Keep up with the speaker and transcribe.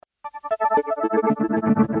Welcome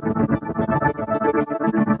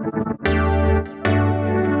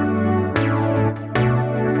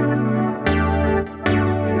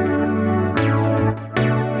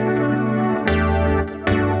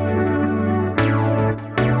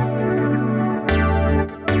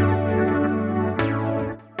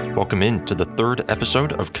in to the third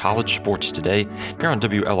episode of College Sports Today here on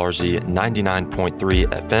WLRZ 99.3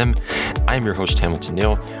 FM. I am your host, Hamilton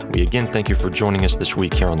Neill. We again thank you for joining us this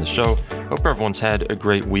week here on the show. Hope everyone's had a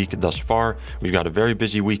great week thus far. We've got a very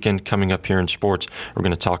busy weekend coming up here in sports. We're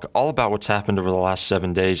going to talk all about what's happened over the last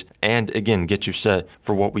 7 days and again get you set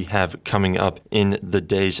for what we have coming up in the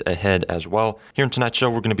days ahead as well. Here in tonight's show,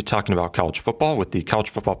 we're going to be talking about college football with the College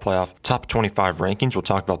Football Playoff Top 25 rankings. We'll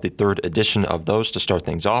talk about the third edition of those to start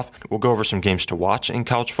things off. We'll go over some games to watch in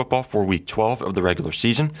college football for week 12 of the regular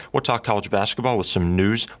season. We'll talk college basketball with some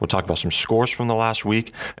news. We'll talk about some scores from the last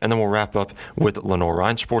week, and then we'll wrap up with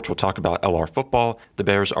Lenoir-Rhyne sports. We'll talk about LR football. The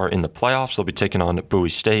Bears are in the playoffs. They'll be taking on Bowie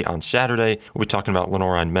State on Saturday. We'll be talking about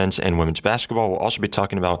Lenoir-Rhyne men's and women's basketball. We'll also be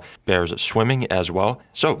talking about Bears swimming as well.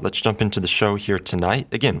 So let's jump into the show here tonight.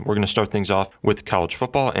 Again, we're going to start things off with college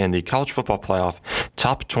football and the College Football Playoff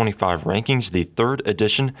Top 25 rankings, the third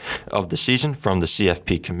edition of the season from the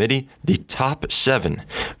CFP committee. The top 7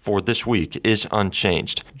 for this week is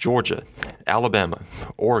unchanged. Georgia, Alabama,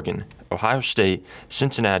 Oregon, Ohio State,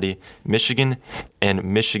 Cincinnati, Michigan, and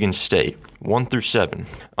Michigan State. 1 through 7,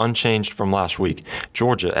 unchanged from last week.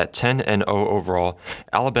 Georgia at 10-0 overall.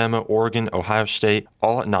 Alabama, Oregon, Ohio State,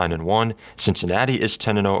 all at 9-1. Cincinnati is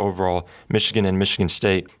 10-0 overall. Michigan and Michigan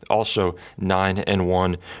State also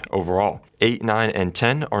 9-1 overall. 8, 9, and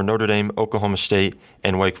 10 are Notre Dame, Oklahoma State,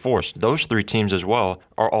 and Wake Forest. Those 3 teams as well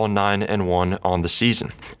are all 9-1 on the season.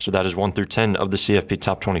 So that is 1 through 10 of the CFP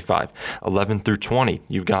Top 25. 11 through 20,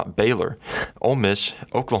 you've got Baylor, Ole Miss,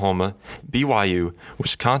 Oklahoma, BYU,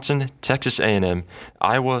 Wisconsin, Texas A&M,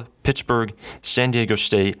 Iowa, Pittsburgh, San Diego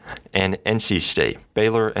State, and NC State.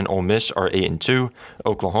 Baylor and Ole Miss are 8-2.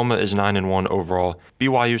 Oklahoma is 9-1 overall.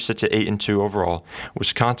 BYU sits at 8-2 overall.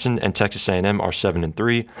 Wisconsin and Texas A&M are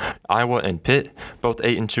 7-3. Iowa and Pitt, both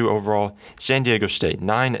 8-2 overall. San Diego State,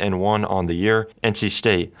 9-1 on the year. NC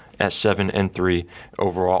State at 7-3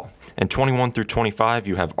 overall. And 21 through 25,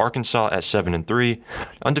 you have Arkansas at 7-3,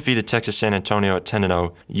 undefeated Texas San Antonio at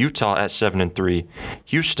 10-0, Utah at 7-3,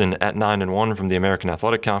 Houston at 9-1 from the American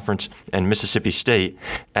Athletic Conference, and Mississippi State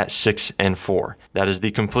at 6-4. That is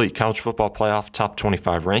the complete College Football Playoff Top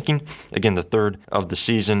 25 ranking. Again, the third of the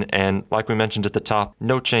season, and like we mentioned at the top,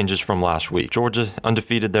 no changes from last week. Georgia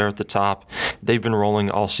undefeated there at the top. They've been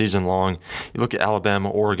rolling all season long. You look at Alabama,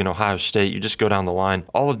 Oregon, Ohio State, you just go down the line.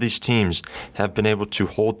 All of these teams have been able to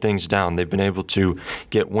hold things down. They've been able to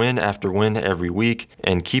get win after win every week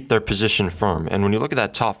and keep their position firm. And when you look at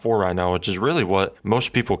that top 4 right now, which is really what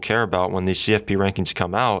most people care about when these CFP rankings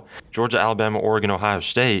come out, Georgia, Alabama, Oregon, Ohio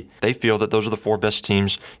State, they feel that those are the 4 best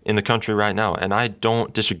teams in the country right now. And I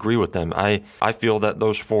don't disagree with them. I feel that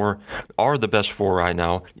those 4 are the best 4 right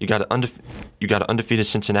now. You got an undefeated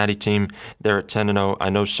Cincinnati team. They're at 10-0. I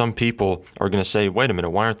know some people are going to say, wait a minute,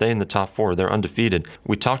 why aren't they in the top 4? They're undefeated.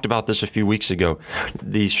 We talked about this a few weeks ago.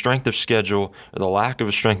 The strength of schedule, or the lack of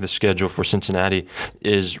a strength of schedule for Cincinnati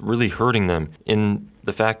is really hurting them in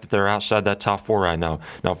the fact that they're outside that top 4 right now.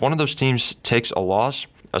 Now, if one of those teams takes a loss,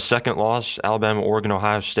 a second loss, Alabama, Oregon,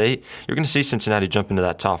 Ohio State, you're going to see Cincinnati jump into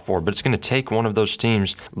that top 4, but it's going to take one of those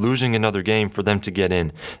teams losing another game for them to get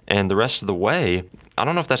in. And the rest of the way, I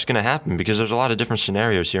don't know if that's going to happen because there's a lot of different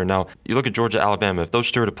scenarios here. Now, you look at Georgia, Alabama. If those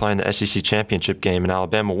 2 are to play in the SEC championship game and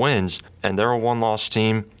Alabama wins, and they're a one-loss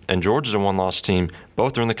team and Georgia's a one-loss team,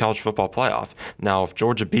 both are in the College Football Playoff. Now, if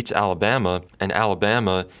Georgia beats Alabama and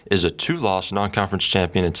Alabama is a 2-loss non-conference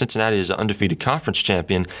champion and Cincinnati is an undefeated conference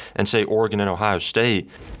champion, and say Oregon and Ohio State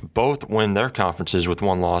both win their conferences with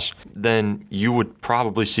 1 loss, then you would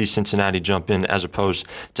probably see Cincinnati jump in as opposed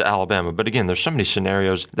to Alabama. But again, there's so many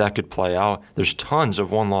scenarios that could play out. There's tons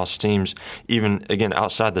of one-loss teams, even, again,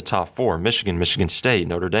 outside the top 4. Michigan, Michigan State,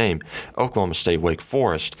 Notre Dame, Oklahoma State, Wake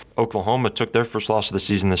Forest. Oklahoma took their first loss of the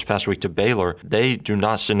season this past week to Baylor. They do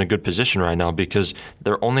not sit in a good position right now because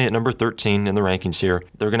they're only at number 13 in the rankings here.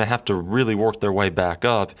 They're going to have to really work their way back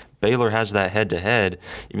up. Baylor has that head-to-head.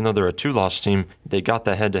 Even though they're a 2-loss team, they got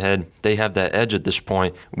that head-to-head. They have that edge at this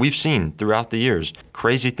point. We've seen throughout the years,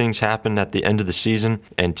 crazy things happen at the end of the season,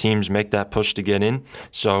 and teams make that push to get in.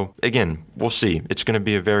 So, again, we'll see. It's going to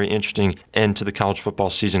be a very interesting end to the college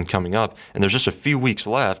football season coming up, and there's just a few weeks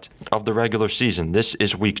left of the regular season. This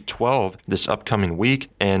is week 12, this upcoming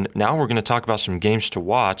week, and now we're going to talk about some games to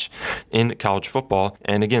watch in college football.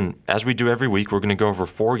 And again, as we do every week, we're going to go over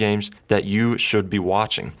 4 games that you should be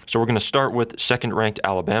watching. So we're going to start with second-ranked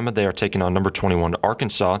Alabama. They are taking on number 21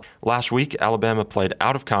 Arkansas. Last week, Alabama played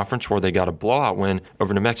out of conference where they got a blowout win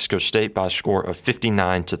over New Mexico State by a score of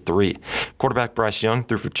 59-3. Quarterback Bryce Young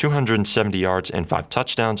threw for 270 yards and 5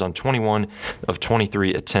 touchdowns on 21 of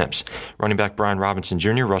 23 attempts. Running back Brian Robinson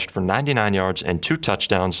Jr. rushed for 99 yards and 2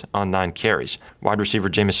 touchdowns on 9 carries. Wide receiver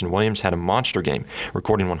Jamison Williams had a monster game,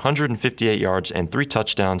 recording 158 yards and 3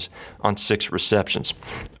 touchdowns on 6 receptions.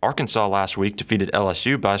 Arkansas last week defeated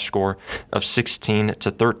LSU by a score of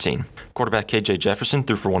 16-13. Quarterback KJ Jefferson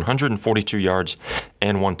threw for 142 yards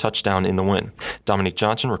and 1 touchdown in the win. Dominique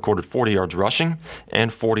Johnson recorded 40 yards rushing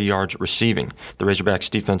and 40 yards receiving. The Razorbacks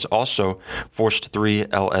defense also forced 3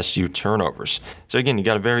 LSU turnovers. So again, you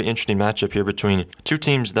got a very interesting matchup here between two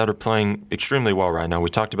teams that are playing extremely well right now. We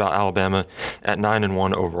talked about Alabama at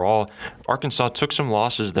 9-1 overall. Arkansas took some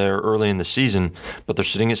losses there early in the season, but they're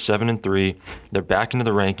sitting at 7-3. They're back into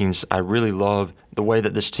the rankings. I really love the way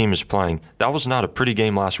that this team is playing. That was not a pretty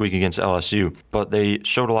game last week against LSU, but they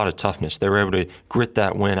showed a lot of toughness. They were able to grit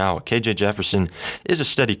that win out. KJ Jefferson is a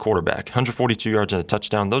steady quarterback. 142 yards and a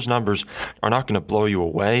touchdown. Those numbers are not going to blow you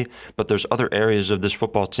away, but there's other areas of this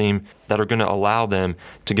football team that are going to allow them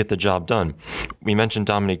to get the job done. We mentioned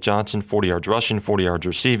Dominique Johnson, 40 yards rushing, 40 yards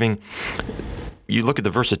receiving. You look at the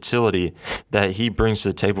versatility that he brings to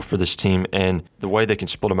the table for this team and the way they can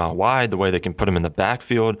split him out wide, the way they can put him in the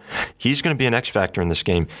backfield. He's going to be an X factor in this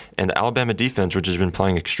game. And the Alabama defense, which has been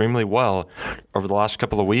playing extremely well over the last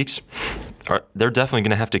couple of weeks, they're definitely going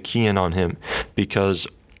to have to key in on him because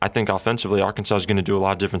I think offensively, Arkansas is going to do a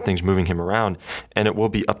lot of different things moving him around, and it will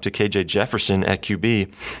be up to KJ Jefferson at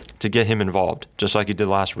QB to get him involved, just like he did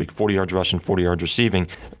last week, 40 yards rushing, 40 yards receiving.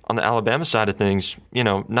 On the Alabama side of things,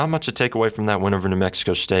 not much to take away from that win over New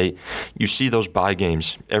Mexico State. You see those bye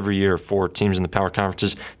games every year for teams in the power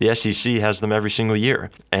conferences. The SEC has them every single year,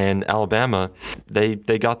 and Alabama, they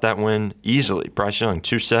got that win easily. Bryce Young,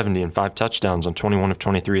 270 and 5 touchdowns on 21 of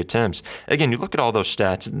 23 attempts. Again, you look at all those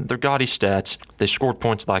stats, they're gaudy stats. They scored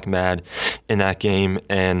points like mad in that game,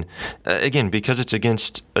 and again, because it's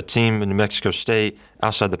against a team in New Mexico State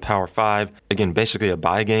outside the Power 5, again, basically a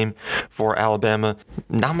bye game for Alabama,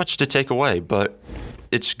 not much to take away, but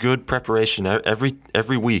it's good preparation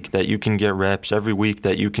every week that you can get reps, every week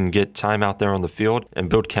that you can get time out there on the field and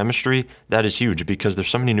build chemistry. That is huge because there's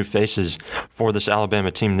so many new faces for this Alabama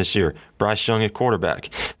team this year. Bryce Young at quarterback,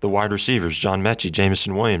 the wide receivers, John Mechie,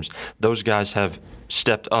 Jamison Williams, those guys have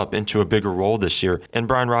stepped up into a bigger role this year. And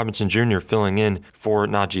Brian Robinson Jr. filling in for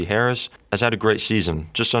Najee Harris has had a great season,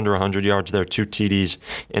 just under 100 yards there, 2 TDs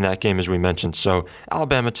in that game as we mentioned. So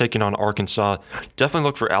Alabama taking on Arkansas. Definitely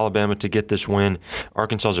look for Alabama to get this win.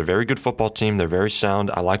 Arkansas is a very good football team. They're very sound.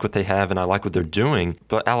 I like what they have and I like what they're doing.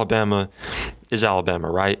 But Alabama is Alabama,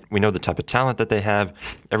 right? We know the type of talent that they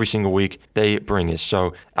have every single week. They bring it.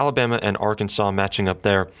 So Alabama and Arkansas matching up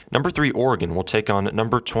there. Number 3, Oregon will take on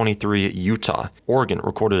number 23, Utah. Oregon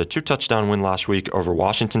recorded a 2-touchdown win last week over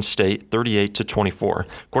Washington State, 38-24.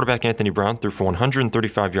 Quarterback Anthony Brown threw for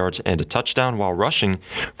 135 yards and a touchdown while rushing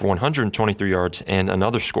for 123 yards and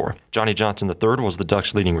another score. Johnny Johnson III was the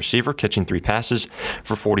Ducks' leading receiver, catching 3 passes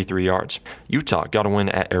for 43 yards. Utah got a win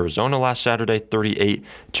at Arizona last Saturday,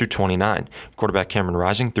 38-29. Quarterback Cameron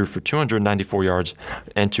Rising threw for 294 yards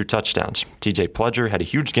and 2 touchdowns. TJ Pledger had a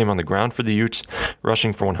huge game on the ground for the Utes,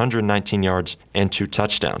 rushing for 119 yards and 2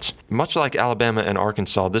 touchdowns. Much like Alabama and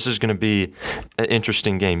Arkansas, this is going to be an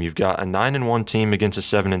interesting game. You've got a 9-1 team against a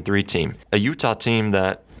 7-3 team. A Utah team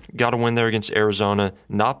that got a win there against Arizona,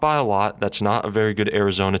 not by a lot. That's not a very good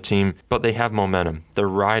Arizona team, but they have momentum. They're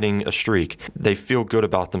riding a streak. They feel good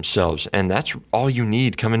about themselves, and that's all you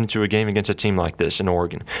need coming into a game against a team like this in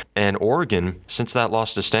Oregon. And Oregon, since that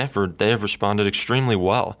loss to Stanford, they have responded extremely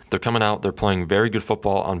well. They're coming out, they're playing very good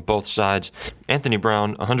football on both sides. Anthony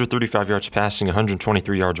Brown, 135 yards passing,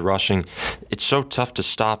 123 yards rushing. It's so tough to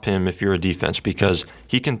stop him if you're a defense because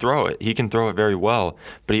he can throw it. He can throw it very well,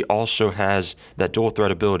 but he also has that dual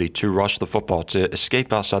threat ability to rush the football, to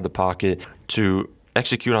escape outside the pocket, to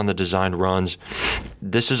execute on the designed runs.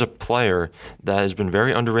 This is a player that has been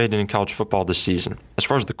very underrated in college football this season. As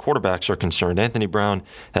far as the quarterbacks are concerned, Anthony Brown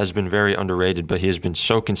has been very underrated, but he has been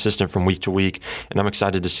so consistent from week to week, and I'm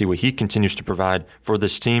excited to see what he continues to provide for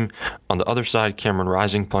this team. On the other side, Cameron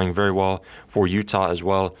Rising playing very well for Utah as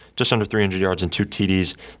well, just under 300 yards and 2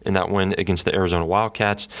 TDs in that win against the Arizona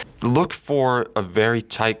Wildcats. Look for a very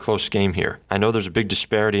tight, close game here. I know there's a big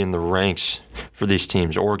disparity in the ranks for these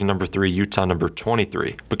teams. Oregon number 3, Utah number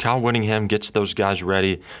 23. But Kyle Whittingham gets those guys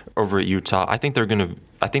ready over at Utah. I think they're going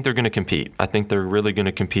to compete. I think they're really going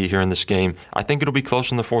to compete here in this game. I think it'll be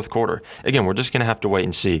close in the fourth quarter. Again, we're just going to have to wait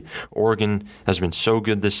and see. Oregon has been so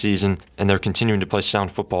good this season, and they're continuing to play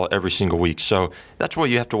sound football every single week. So that's what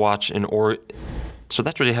you have to watch in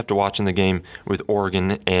the game with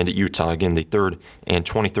Oregon and Utah, again, the 3rd and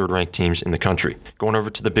 23rd ranked teams in the country. Going over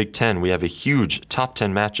to the Big Ten, we have a huge top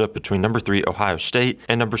 10 matchup between number 3 Ohio State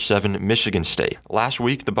and number 7 Michigan State. Last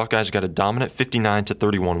week, the Buckeyes got a dominant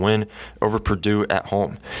 59-31 win over Purdue at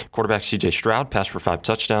home. Quarterback C.J. Stroud passed for 5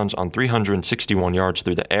 touchdowns on 361 yards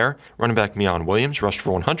through the air. Running back Meion Williams rushed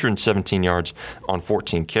for 117 yards on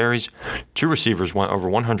 14 carries. 2 receivers went over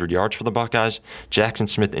 100 yards for the Buckeyes. Jackson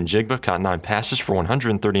Smith and Jigba caught 9 passes for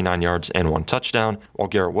 139 yards and 1 touchdown, while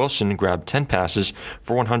Garrett Wilson grabbed 10 passes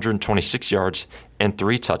for 126 yards and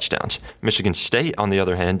 3 touchdowns. Michigan State, on the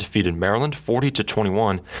other hand, defeated Maryland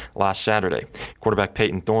 40-21 last Saturday. Quarterback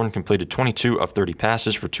Peyton Thorne completed 22 of 30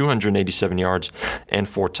 passes for 287 yards and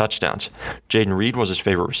 4 touchdowns. Jaden Reed was his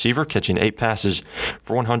favorite receiver, catching 8 passes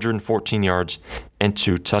for 114 yards and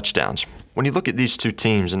 2 touchdowns. When you look at these two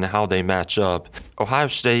teams and how they match up, Ohio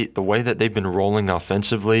State, the way that they've been rolling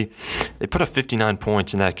offensively, they put up 59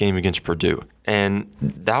 points in that game against Purdue. And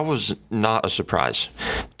that was not a surprise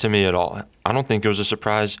to me at all. I don't think it was a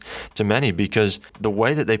surprise to many because the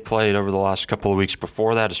way that they played over the last couple of weeks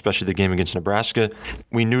before that, especially the game against Nebraska,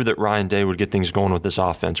 we knew that Ryan Day would get things going with this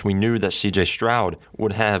offense. We knew that C.J. Stroud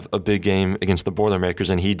would have a big game against the Boilermakers,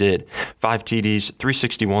 and he did. 5 TDs,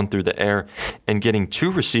 361 through the air, and getting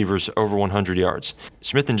 2 receivers over 100 yards.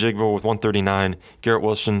 Smith and Jigba with 139, Garrett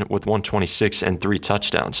Wilson with 126 and 3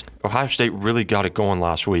 touchdowns. Ohio State really got it going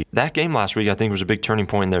last week. That game last week, I think, was a big turning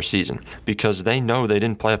point in their season because they know they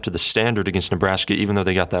didn't play up to the standard against Nebraska, even though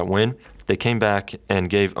they got that win. They came back and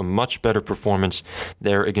gave a much better performance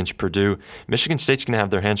there against Purdue. Michigan State's going to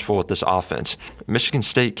have their hands full with this offense. Michigan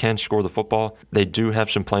State can score the football. They do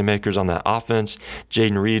have some playmakers on that offense.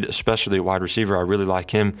 Jaden Reed, especially a wide receiver, I really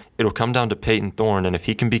like him. It'll come down to Peyton Thorne, and if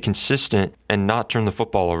he can be consistent and not turn the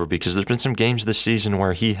football over, because there's been some games this season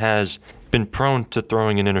where he has been prone to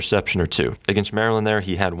throwing an interception or 2. Against Maryland there,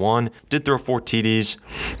 he had 1, did throw 4 TDs,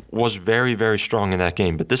 was very, very strong in that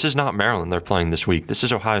game. But this is not Maryland they're playing this week. This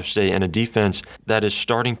is Ohio State and a defense that is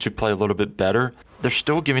starting to play a little bit better. They're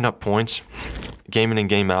still giving up points game in and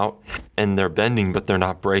game out, and they're bending, but they're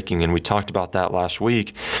not breaking. And we talked about that last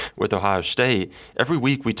week with Ohio State. Every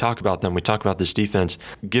week we talk about them. We talk about this defense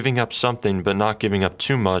giving up something, but not giving up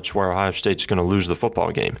too much where Ohio State's going to lose the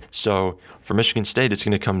football game. So for Michigan State, it's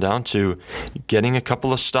going to come down to getting a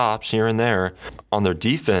couple of stops here and there on their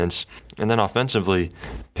defense, and then offensively,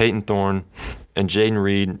 Peyton Thorne and Jaden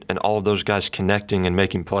Reed and all of those guys connecting and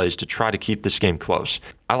making plays to try to keep this game close.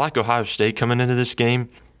 I like Ohio State coming into this game,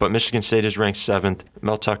 but Michigan State is ranked 7th.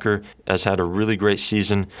 Mel Tucker has had a really great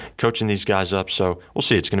season coaching these guys up, so we'll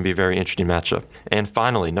see. It's going to be a very interesting matchup. And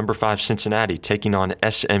finally, number 5 Cincinnati taking on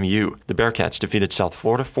SMU. The Bearcats defeated South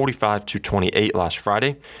Florida 45-28 last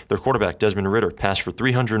Friday. Their quarterback, Desmond Ridder, passed for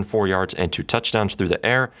 304 yards and 2 touchdowns through the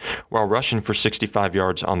air, while rushing for 65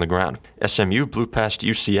 yards on the ground. SMU blew past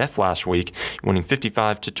UCF last week, winning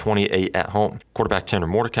 55-28 at home. Quarterback Tanner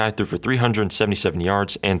Mordecai threw for 377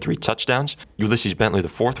 yards and 3 touchdowns. Ulysses Bentley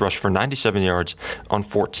IV rushed for 97 yards on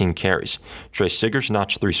 14 carries. Trey Siggers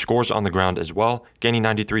notched 3 scores on the ground as well, gaining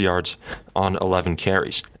 93 yards on 11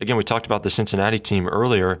 carries. Again, we talked about the Cincinnati team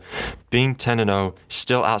earlier, being 10-0,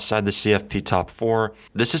 still outside the CFP top 4.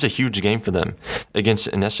 This is a huge game for them against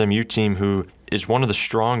an SMU team who is one of the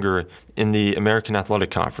stronger in the American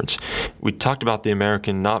Athletic Conference. We talked about the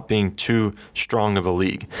American not being too strong of a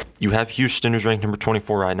league. You have Houston, who's ranked number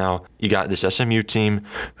 24 right now. You got this SMU team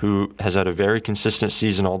who has had a very consistent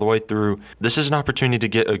season all the way through. This is an opportunity to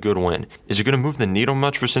get a good win. Is it going to move the needle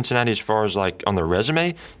much for Cincinnati as far as like on their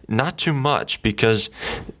resume? Not too much, because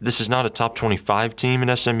this is not a top 25 team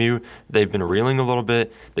in SMU. They've been reeling a little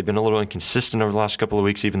bit. They've been a little inconsistent over the last couple of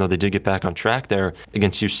weeks, even though they did get back on track there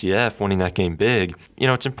against UCF, winning that game big. You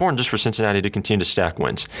know, it's important just for Cincinnati to continue to stack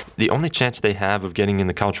wins. The only chance they have of getting in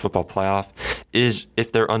the college football playoff is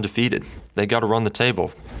if they're undefeated. They got to run the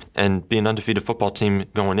table and be an undefeated football team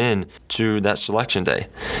going in to that selection day.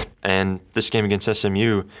 And this game against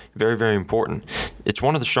SMU, very, very important. It's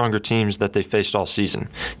one of the stronger teams that they faced all season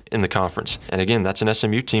in the conference. And again, that's an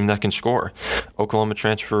SMU team that can score. Oklahoma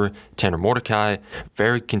transfer Tanner Mordecai,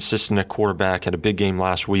 very consistent at quarterback, had a big game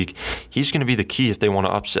last week. He's going to be the key if they want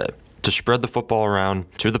to upset, to spread the football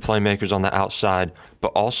around to the playmakers on the outside,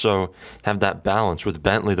 but also have that balance with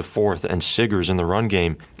Bentley IV and Siggers in the run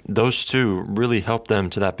game. those two really helped them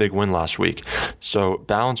to that big win last week. So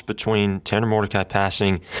balance between Tanner Mordecai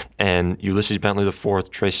passing and Ulysses Bentley IV,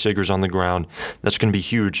 Trace Siggers on the ground, that's going to be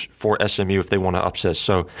huge for SMU if they want to upset.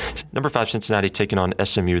 So number 5 Cincinnati taking on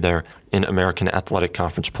SMU there in American Athletic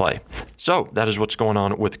Conference play. So that is what's going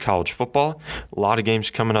on with college football. A lot of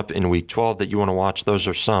games coming up in Week 12 that you want to watch. Those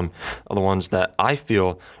are some of the ones that I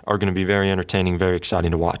feel are going to be very entertaining, very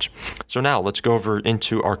exciting to watch. So now let's go over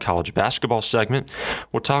into our college basketball segment.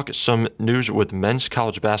 We'll talk some news with men's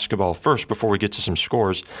college basketball first before we get to some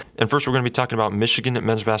scores. And first we're going to be talking about Michigan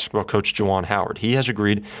men's basketball coach Juwan Howard. He has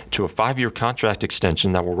agreed to a 5-year contract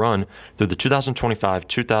extension that will run through the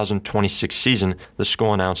 2025-2026 season, the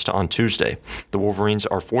school announced on Tuesday. The Wolverines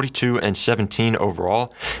are 42-17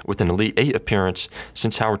 overall, with an Elite 8 appearance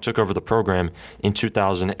since Howard took over the program in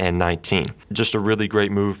 2019. Just a really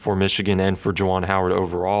great move for Michigan and for Juwan Howard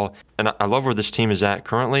overall. And I love where this team is at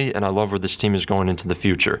currently, and I love where this team is going into the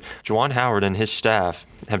future. Juwan Howard and his staff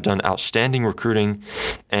have done outstanding recruiting,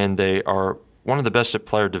 and they are one of the best at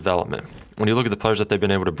player development. When you look at the players that they've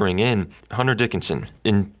been able to bring in, Hunter Dickinson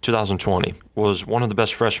in 2020 was one of the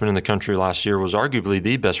best freshmen in the country last year, was arguably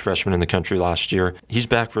the best freshman in the country last year. He's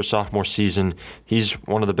back for a sophomore season. He's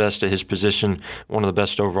one of the best at his position, one of the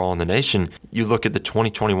best overall in the nation. You look at the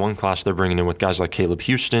 2021 class they're bringing in with guys like Caleb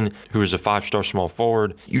Houston, who is a 5-star small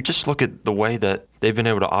forward. You just look at the way that they've been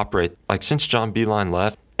able to operate. Like since John Beilein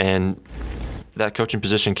left and that coaching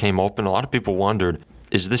position came open, a lot of people wondered,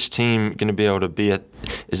 is this team going to be able to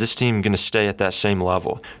is this team going to stay at that same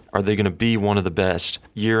level? Are they going to be one of the best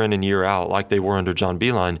year in and year out like they were under John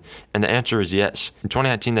Beilein? And the answer is yes. In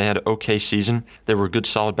 2019, they had an okay season. They were a good,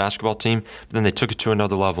 solid basketball team, but then they took it to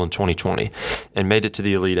another level in 2020 and made it to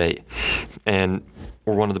the Elite 8. And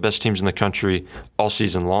were one of the best teams in the country all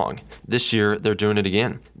season long. This year, they're doing it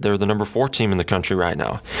again. They're the number 4 team in the country right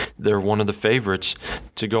now. They're one of the favorites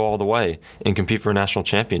to go all the way and compete for a national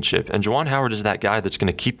championship. And Juwan Howard is that guy that's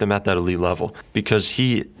going to keep them at that elite level because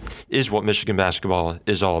he is what Michigan basketball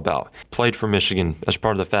is all about. Played for Michigan as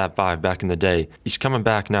part of the Fab Five back in the day. He's coming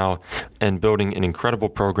back now and building an incredible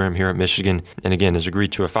program here at Michigan. And again, has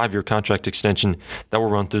agreed to a 5-year contract extension that will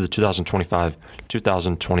run through the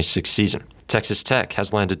 2025-2026 season. Texas Tech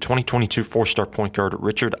has landed 2022 4-star point guard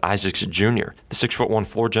Richard Isaacs Jr. The 6'1"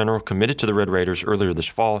 floor general committed to the Red Raiders earlier this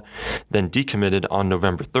fall, then decommitted on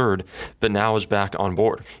November 3rd, but now is back on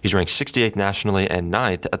board. He's ranked 68th nationally and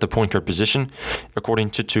 9th at the point guard position, according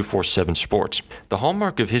to 247 Sports. The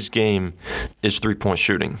hallmark of his game is three-point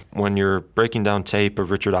shooting. When you're breaking down tape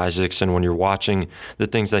of Richard Isaacs and when you're watching the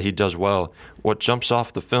things that he does well, what jumps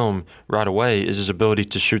off the film right away is his ability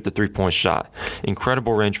to shoot the three-point shot.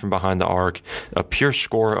 Incredible range from behind the arc, a pure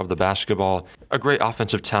scorer of the basketball, a great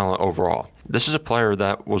offensive talent overall. This is a player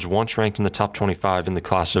that was once ranked in the top 25 in the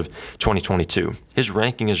class of 2022. His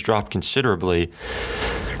ranking has dropped considerably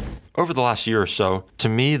over the last year or so. To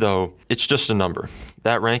me, though, it's just a number.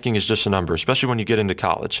 That ranking is just a number, especially when you get into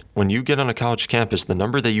college. When you get on a college campus, the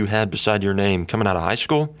number that you had beside your name coming out of high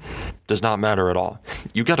school does not matter at all.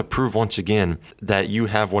 You got to prove once again that you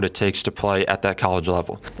have what it takes to play at that college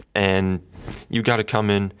level. And you got to come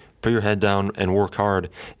in, put your head down, and work hard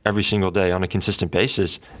every single day on a consistent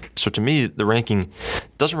basis. So to me, the ranking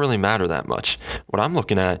doesn't really matter that much. What I'm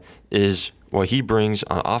looking at is what he brings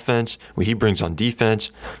on offense, what he brings on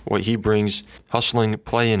defense, what he brings hustling,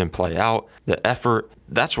 play in and play out, the effort.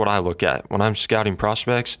 That's what I look at when I'm scouting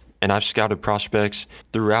prospects. And I've scouted prospects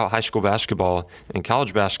throughout high school basketball and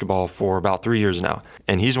college basketball for about 3 years now.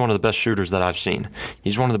 And he's one of the best shooters that I've seen.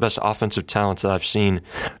 He's one of the best offensive talents that I've seen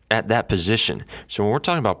at that position. So when we're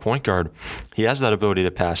talking about point guard, he has that ability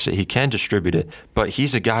to pass it. He can distribute it. But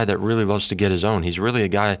he's a guy that really loves to get his own. He's really a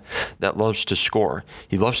guy that loves to score.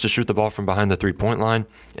 He loves to shoot the ball from behind the three-point line,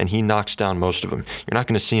 and he knocks down most of them. You're not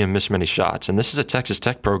going to see him miss many shots. And this is a Texas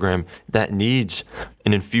Tech program that needs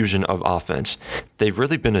an infusion of offense. They've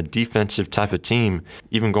really been a defensive type of team,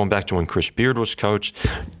 even going back to when Chris Beard was coach.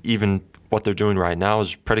 Even what they're doing right now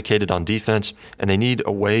is predicated on defense, and they need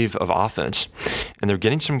a wave of offense. And they're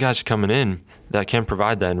getting some guys coming in that can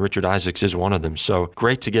provide that, and Richard Isaacs is one of them. So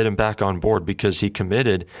great to get him back on board because he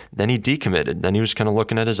committed, then he decommitted. Then he was kind of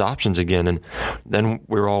looking at his options again, and then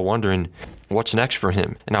we were all wondering, what's next for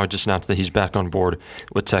him? And now I just announced that he's back on board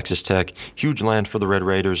with Texas Tech. Huge land for the Red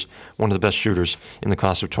Raiders, one of the best shooters in the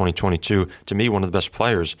class of 2022. To me, one of the best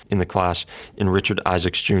players in the class in Richard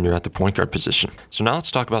Isaacs Jr. at the point guard position. So now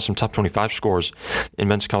let's talk about some top 25 scores in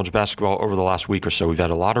men's college basketball over the last week or so. We've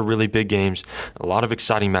had a lot of really big games, a lot of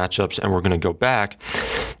exciting matchups, and we're going to go back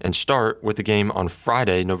and start with the game on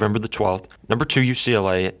Friday, November the 12th. number 2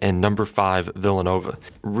 UCLA, and number 5 Villanova.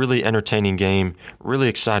 Really entertaining game, really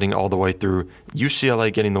exciting all the way through.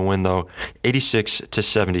 UCLA getting the win though,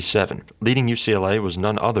 86-77. Leading UCLA was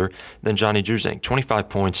none other than Johnny Juzang, 25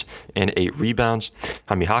 points and 8 rebounds.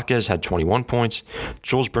 Jaime Jaquez had 21 points.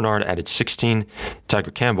 Jules Bernard added 16.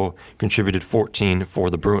 Tiger Campbell contributed 14 for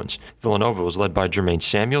the Bruins. Villanova was led by Jermaine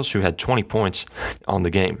Samuels, who had 20 points on the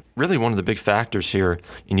game. Really one of the big factors here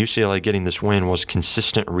in UCLA getting this win was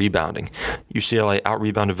consistent rebounding. UCLA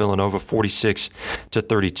out-rebounded Villanova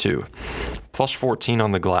 46-32, plus 14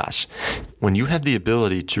 on the glass. When you have the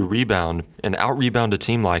ability to rebound and out-rebound a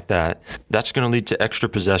team like that, that's going to lead to extra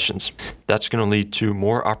possessions. That's going to lead to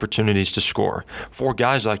more opportunities to score for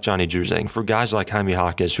guys like Johnny Juzang, for guys like Jaime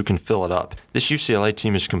Jaquez who can fill it up. This UCLA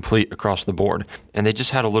team is complete across the board, and they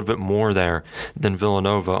just had a little bit more there than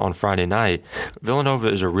Villanova on Friday night. Villanova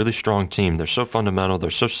is a really strong team. They're so fundamental. They're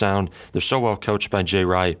so sound. They're so well coached by Jay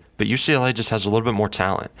Wright. But UCLA just has a little bit more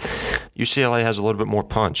talent. UCLA has a little bit more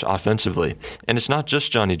punch offensively. And it's not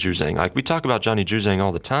just Johnny Juzang. Like, we talk about Johnny Juzang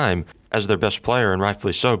all the time as their best player, and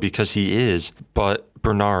rightfully so, because he is. But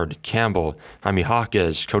Bernard, Campbell, Jaime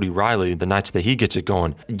Jaquez, Cody Riley, the nights that he gets it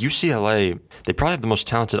going. UCLA, they probably have the most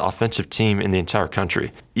talented offensive team in the entire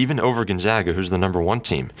country, even over Gonzaga, who's the number 1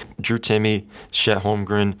 team. Drew Timme, Chet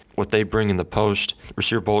Holmgren, what they bring in the post,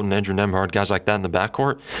 Rasir Bolton, Andrew Nembhard, guys like that in the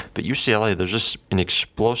backcourt. But UCLA, there's just an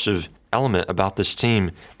explosive element about this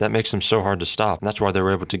team that makes them so hard to stop. And that's why they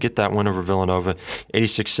were able to get that win over Villanova,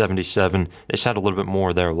 86-77. They just had a little bit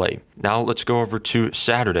more there late. Now let's go over to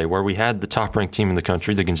Saturday, where we had the top-ranked team in the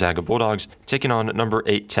country, the Gonzaga Bulldogs, taking on number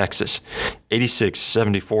 8 Texas.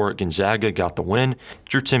 86-74, Gonzaga got the win.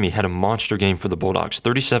 Drew Timme had a monster game for the Bulldogs,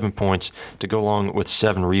 37 points to go along with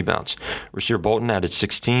 7 rebounds. Rasir Bolton added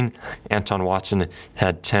 16. Anton Watson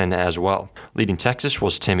had 10 as well. Leading Texas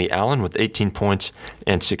was Timmy Allen with 18 points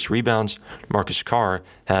and 6 rebounds. Marcus Carr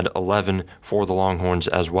had 11 for the Longhorns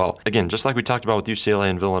as well. Again, just like we talked about with UCLA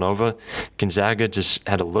and Villanova, Gonzaga just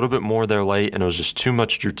had a little bit more there late, and it was just too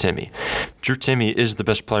much Drew Timme. Drew Timme is the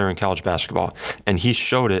best player in college basketball, and he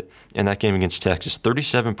showed it in that game against Texas.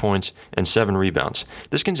 37 points and 7 rebounds.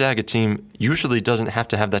 This Gonzaga team usually doesn't have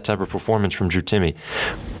to have that type of performance from Drew Timme.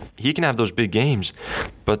 He can have those big games,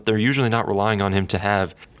 but they're usually not relying on him to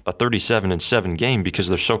have a 37-7 game because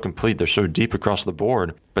they're so complete, they're so deep across the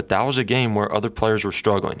board. But that was a game where other players were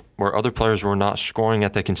struggling, where other players were not scoring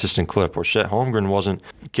at that consistent clip, where Chet Holmgren wasn't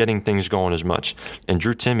getting things going as much. And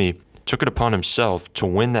Drew Timme took it upon himself to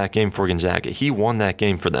win that game for Gonzaga. He won that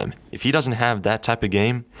game for them. If he doesn't have that type of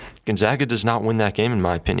game, Gonzaga does not win that game, in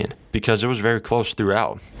my opinion, because it was very close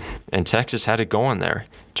throughout. And Texas had it going there.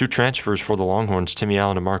 2 transfers for the Longhorns, Timmy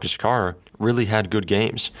Allen and Marcus Carr, really had good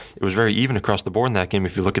games. It was very even across the board in that game.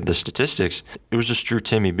 If you look at the statistics, it was just Drew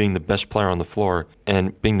Timme being the best player on the floor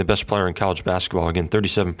and being the best player in college basketball. Again,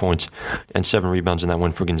 37 points and 7 rebounds in that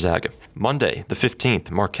win for Gonzaga. Monday, the 15th,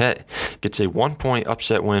 Marquette gets a 1-point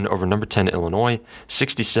upset win over number 10 Illinois,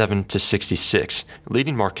 67-66.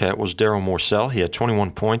 Leading Marquette was Daryl Morcell. He had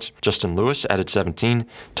 21 points. Justin Lewis added 17.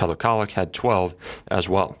 Tyler Kolek had 12 as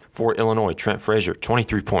well. For Illinois, Trent Frazier,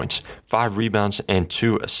 23 points, 5 rebounds, and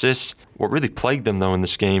 2 assists. What really plagued them, though, in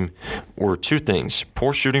this game were 2 things.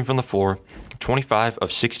 Poor shooting from the floor, 25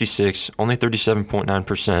 of 66, only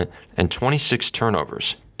 37.9%, and 26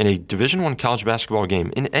 turnovers. In a Division I college basketball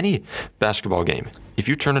game, in any basketball game, if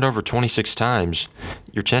you turn it over 26 times,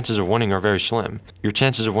 your chances of winning are very slim. Your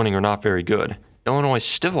chances of winning are not very good. Illinois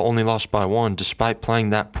still only lost by 1 despite playing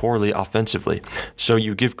that poorly offensively. So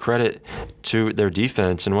you give credit to their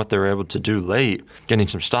defense and what they were able to do late, getting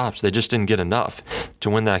some stops. They just didn't get enough to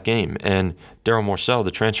win that game. And Daryl Morcell, the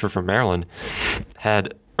transfer from Maryland,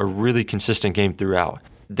 had a really consistent game throughout.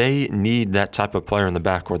 They need that type of player in the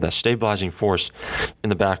backcourt, that stabilizing force in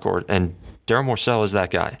the backcourt. And Daryl Morcell is that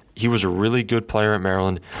guy. He was a really good player at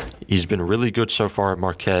Maryland. He's been really good so far at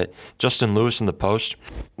Marquette. Justin Lewis in the post,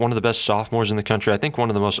 one of the best sophomores in the country. I think one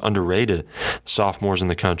of the most underrated sophomores in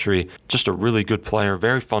the country. Just a really good player,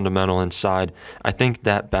 very fundamental inside. I think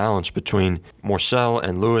that balance between Morcell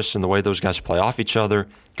and Lewis and the way those guys play off each other,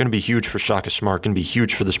 going to be huge for Shaka Smart, going to be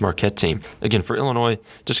huge for this Marquette team. Again, for Illinois,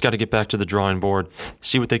 just got to get back to the drawing board,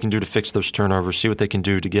 see what they can do to fix those turnovers, see what they can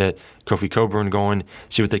do to get Kofi Coburn going,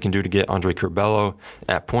 see what they can do to get Andre Curbelo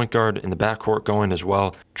at point guard in the backcourt going as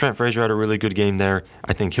well. Trent Frazier had a really good game there.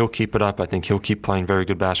 I think he'll keep it up. I think he'll keep playing very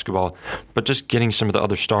good basketball. But just getting some of the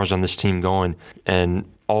other stars on this team going and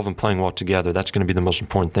all of them playing well together. That's going to be the most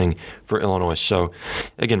important thing for Illinois. So,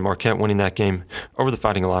 again, Marquette winning that game over the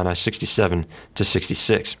Fighting Illini,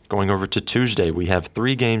 67-66. Going over to Tuesday, we have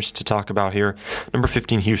 3 games to talk about here. Number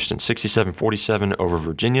 15, Houston, 67-47 over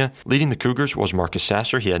Virginia. Leading the Cougars was Marcus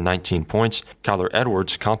Sasser. He had 19 points. Kyler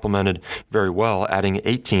Edwards complimented very well, adding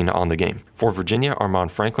 18 on the game. For Virginia,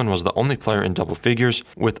 Armand Franklin was the only player in double figures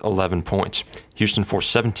with 11 points. Houston forced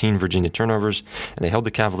 17 Virginia turnovers, and they held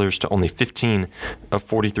the Cavaliers to only 15 of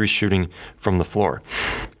 43 shooting from the floor.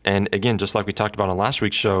 And again, just like we talked about on last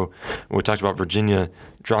week's show, when we talked about Virginia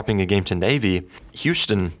dropping a game to Navy,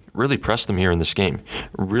 Houston really pressed them here in this game,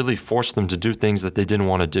 really forced them to do things that they didn't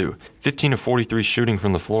want to do. 15 of 43 shooting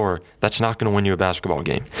from the floor, that's not going to win you a basketball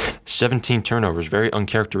game. 17 turnovers, very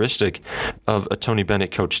uncharacteristic of a Tony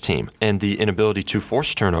Bennett coach team. And the inability to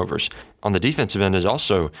force turnovers on the defensive end is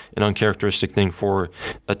also an uncharacteristic thing for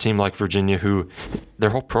a team like Virginia, who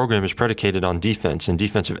their whole program is predicated on defense and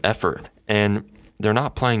defensive effort. And they're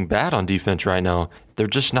not playing bad on defense right now. They're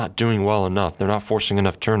just not doing well enough. They're not forcing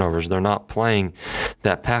enough turnovers. They're not playing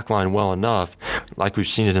that pack line well enough like we've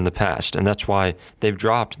seen it in the past. And that's why they've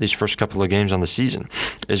dropped these first couple of games on the season,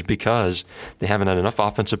 is because they haven't had enough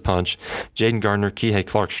offensive punch. Jaden Gardner, Kihei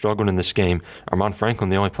Clark struggled in this game. Armand Franklin,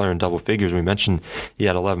 the only player in double figures. We mentioned he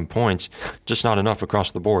had 11 points. Just not enough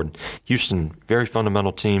across the board. Houston, very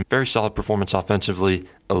fundamental team, very solid performance offensively,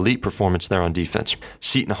 elite performance there on defense.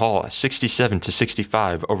 Seton Hall,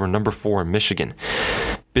 67-65 over number 4 Michigan.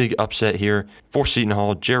 Big upset here for Seton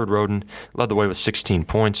Hall. Jared Rhoden led the way with 16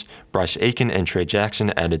 points. Bryce Aiken and Trey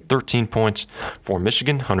Jackson added 13 points. For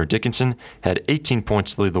Michigan, Hunter Dickinson had 18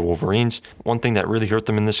 points to lead the Wolverines. One thing that really hurt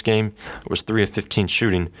them in this game was 3 of 15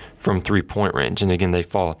 shooting from three-point range. And again, they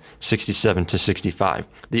fall 67-65.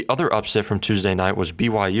 The other upset from Tuesday night was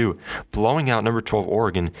BYU blowing out number 12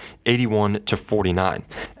 Oregon 81-49.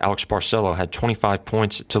 Alex Barcelo had 25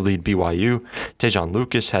 points to lead BYU. Tejon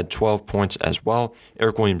Lucas had 12 points as well.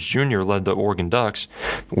 Eric Williams Jr. led the Oregon Ducks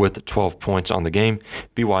with 12 points on the game.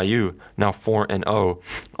 BYU now 4-0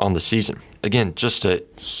 on the season. Again, just a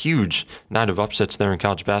huge night of upsets there in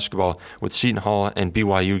college basketball, with Seton Hall and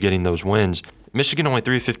BYU getting those wins. Michigan only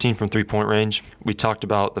 3 of 15 from three-point range. We talked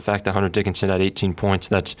about the fact that Hunter Dickinson had 18 points.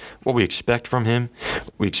 That's what we expect from him.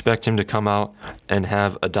 We expect him to come out and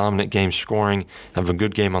have a dominant game scoring, have a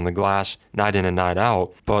good game on the glass, night in and night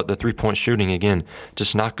out. But the three-point shooting, again,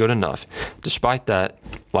 just not good enough. Despite that,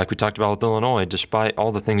 like we talked about with Illinois, despite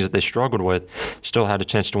all the things that they struggled with, still had a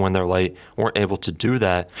chance to win there late, weren't able to do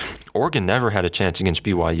that. Oregon never had a chance against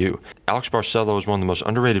BYU. Alex Barcelo is one of the most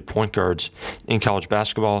underrated point guards in college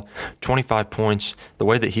basketball. 25 points, the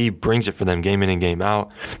way that he brings it for them game in and game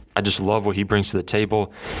out. I just love what he brings to the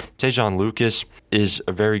table. Tejon Lucas is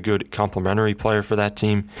a very good complementary player for that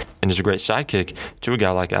team and is a great sidekick to a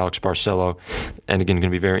guy like Alex Barcelo. And again,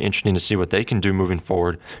 going to be very interesting to see what they can do moving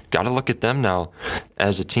forward. Got to look at them now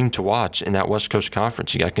as a team to watch in that West Coast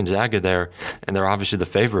Conference. You got Gonzaga there, and they're obviously the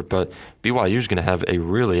favorite, but BYU is going to have a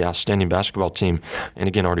really outstanding basketball team, and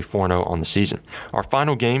again, already 4-0 on the season. Our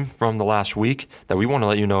final game from the last week that we want to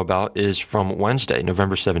let you know about is from Wednesday,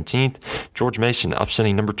 November 17th. George Mason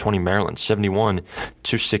upsetting number 20 Maryland, 71-66.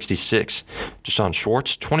 Deshaun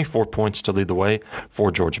Schwartz, 24 points to lead the way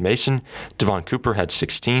for George Mason. Devon Cooper had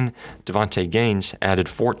 16. Devontae Gaines added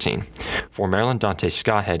 14. For Maryland, Dante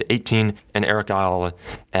Scott had 18, and Eric Ayala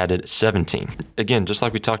added 17. Again, just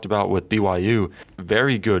like we talked about with BYU,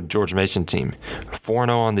 very good George Mason team. 4-0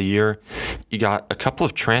 on the year. You got a couple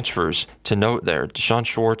of transfers to note there. Deshaun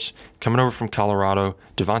Schwartz coming over from Colorado,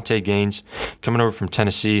 Devontae Gaines coming over from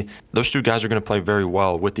Tennessee. Those two guys are going to play very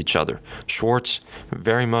well with each other. Schwartz,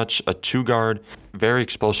 very much a two-guard, very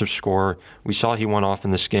explosive scorer. We saw he went off in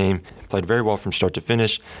this game, played very well from start to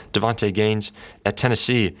finish. Devontae Gaines at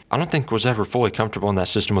Tennessee, I don't think was ever fully comfortable in that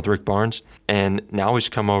system with Rick Barnes, and now he's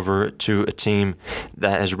come over to a team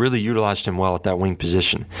that has really utilized him well at that wing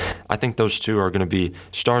position. I think those two are going to be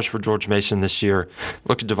stars for George Mason this year.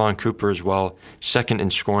 Look at Devon Cooper as well, second in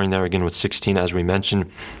scoring there again with 16, as we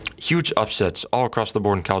mentioned. Huge upsets all across the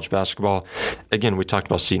board in college basketball. Again, we talked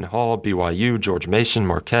about Seton Hall, BYU, George Mason,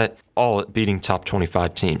 Marquette, all beating top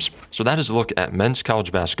 25 teams. So that is a look at men's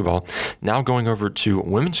college basketball. Now going over to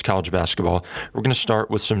women's college basketball, we're going to start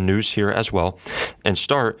with some news here as well, and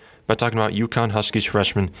start by talking about UConn Huskies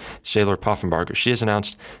freshman Saylor Poffenbarger. She has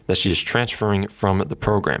announced that she is transferring from the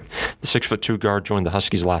program. The 6'2" guard joined the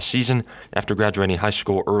Huskies last season after graduating high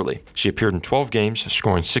school early. She appeared in 12 games,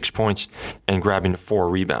 scoring 6 points and grabbing 4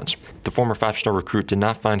 rebounds. The former 5-star recruit did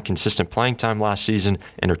not find consistent playing time last season,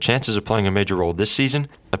 and her chances of playing a major role this season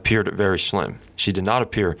appeared very slim. She did not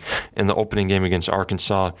appear in the opening game against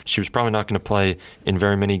Arkansas. She was probably not going to play in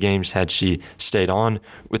very many games had she stayed on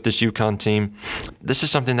with this UConn team. This is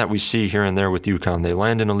something that we see here and there with UConn. They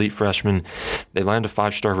land an elite freshman, they land a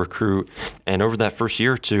 5-star recruit, and over that first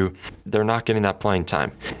year or two, they're not getting that playing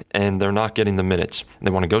time, and they're not getting the minutes.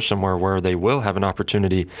 They want to go somewhere where they will have an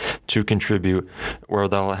opportunity to contribute, where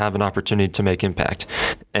they'll have an opportunity to make impact.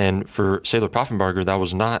 And for Saylor Poffenbarger, that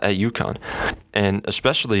was not at UConn. And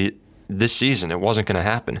especially this season, it wasn't going to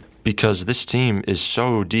happen because this team is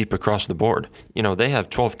so deep across the board. You know, they have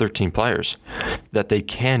 12, 13 players that they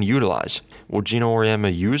can utilize. Will Gino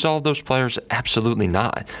Auriemma use all of those players? Absolutely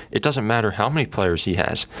not. It doesn't matter how many players he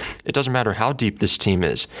has. It doesn't matter how deep this team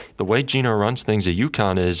is. The way Gino runs things at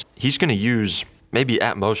UConn is he's going to use maybe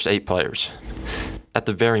at most 8 players. At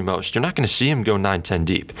the very most. You're not going to see him go 9, 10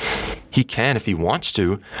 deep. He can if he wants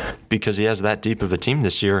to because he has that deep of a team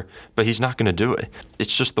this year, but he's not going to do it.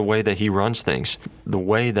 It's just the way that he runs things. The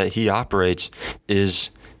way that he operates is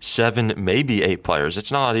 7, maybe 8 players.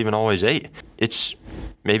 It's not even always 8. It's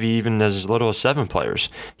maybe even as little as 7 players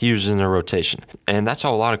he uses in their rotation. And that's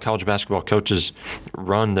how a lot of college basketball coaches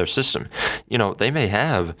run their system. You know, they may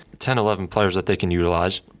have 10, 11 players that they can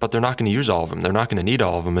utilize, but they're not going to use all of them. They're not going to need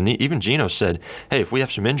all of them. And even Gino said, hey, if we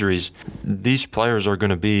have some injuries, these players are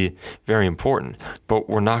going to be very important, but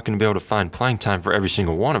we're not going to be able to find playing time for every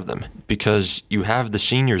single one of them because you have the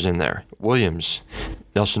seniors in there. Williams,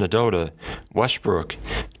 Nelson Adota, Westbrook,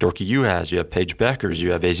 Dorky Uhas, you have Paige Beckers,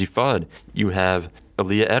 you have AZ Fudd, you have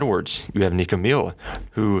Aaliyah Edwards, you have Nika Mule,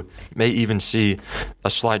 who may even see a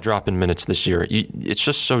slight drop in minutes this year. It's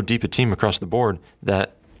just so deep a team across the board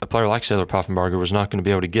that a player like Saylor Poffenbarger was not going to be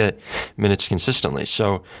able to get minutes consistently.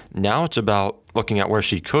 So now it's about looking at where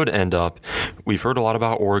she could end up. We've heard a lot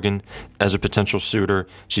about Oregon as a potential suitor.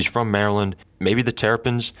 She's from Maryland. Maybe the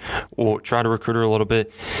Terrapins will try to recruit her a little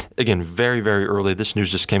bit. Again, very, very early. This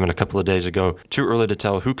news just came in a couple of days ago. Too early to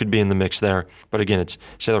tell who could be in the mix there. But again, it's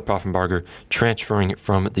Saylor Poffenbarger transferring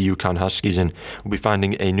from the UConn Huskies and will be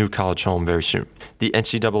finding a new college home very soon. The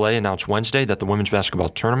NCAA announced Wednesday that the women's basketball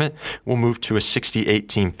tournament will move to a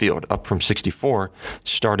 68-team field, up from 64,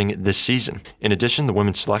 starting this season. In addition, the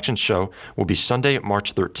women's selection show will be Sunday,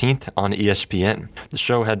 March 13th on ESPN. The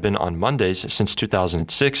show had been on Mondays since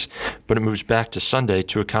 2006, but it moves back to Sunday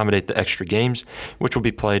to accommodate the extra games, which will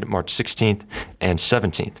be played March 16th and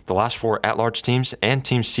 17th. The last 4 at-large teams and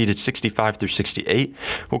teams seeded 65 through 68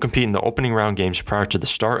 will compete in the opening round games prior to the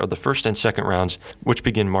start of the first and second rounds, which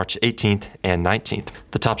begin March 18th and 19th.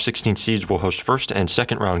 The top 16 seeds will host first and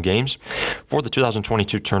second round games. For the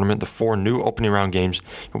 2022 tournament, the 4 new opening round games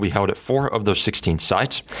will be held at 4 of those 16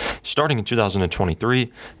 sites. Starting in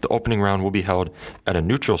 2023, the opening round will be held at a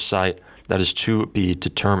neutral site that is to be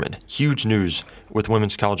determined. Huge news with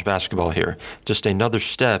women's college basketball here. Just another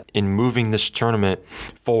step in moving this tournament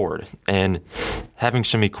forward and having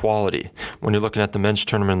some equality when you're looking at the men's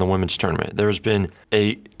tournament and the women's tournament. There's been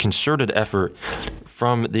a concerted effort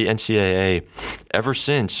from the NCAA ever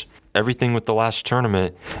since everything with the last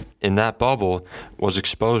tournament in that bubble was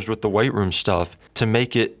exposed with the weight room stuff to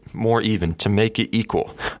make it more even, to make it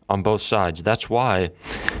equal on both sides. That's why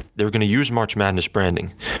they're going to use March Madness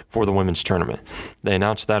branding for the women's tournament. They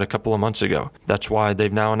announced that a couple of months ago. That's why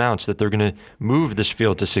they've now announced that they're going to move this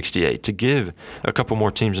field to 68 to give a couple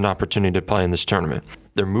more teams an opportunity to play in this tournament.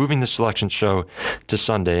 They're moving the selection show to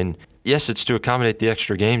Sunday, and yes, it's to accommodate the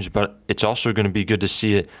extra games, but it's also going to be good to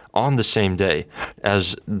see it on the same day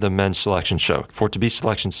as the men's selection show. For it to be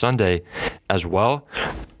Selection Sunday as well,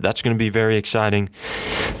 that's going to be very exciting.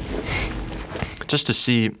 Just to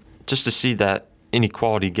see that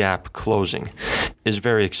inequality gap closing is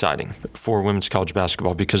very exciting for women's college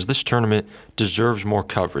basketball because this tournament deserves more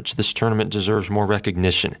coverage. This tournament deserves more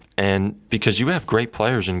recognition. And because you have great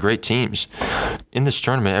players and great teams in this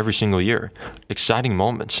tournament every single year, exciting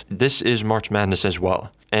moments. This is March Madness as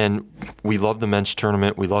well. And we love the men's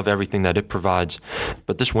tournament. We love everything that it provides.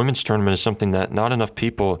 But this women's tournament is something that not enough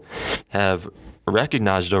people have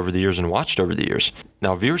recognized over the years and watched over the years.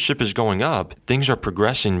 Now, viewership is going up. Things are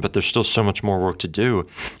progressing, but there's still so much more work to do.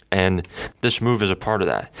 And this move is a part of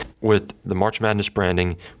that. With the March Madness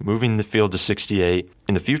branding, moving the field to 68,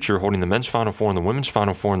 in the future, holding the men's Final Four and the women's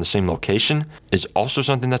Final Four in the same location is also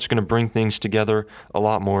something that's going to bring things together a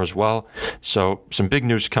lot more as well. So some big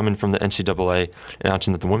news coming from the NCAA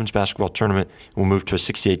announcing that the women's basketball tournament will move to a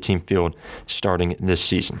 68-team field starting this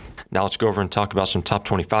season. Now let's go over and talk about some top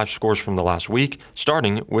 25 scores from the last week,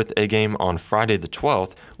 starting with a game on Friday the 12th.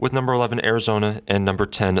 12th with number 11 Arizona and number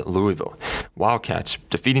 10 Louisville. Wildcats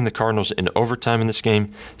defeating the Cardinals in overtime in this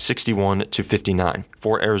game, 61-59.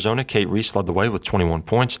 For Arizona, Kate Reese led the way with 21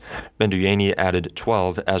 points. Benduyeni added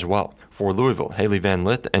 12 as well. For Louisville, Haley Van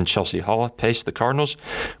Lith and Chelsea Hall paced the Cardinals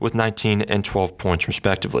with 19 and 12 points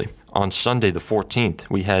respectively. On Sunday the 14th,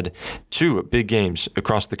 we had two big games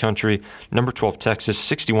across the country. Number 12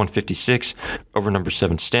 Texas, 61-56 over number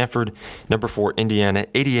 7 Stanford. Number 4 Indiana,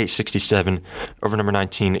 88-67 over number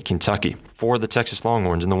 19 Kentucky. For the Texas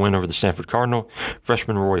Longhorns in the win over the Stanford Cardinal,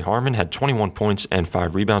 freshman Roy Harmon had 21 points and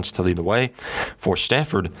 5 rebounds to lead the way. For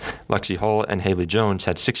Stanford, Lexi Hull and Haley Jones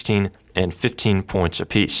had 16 and 15 points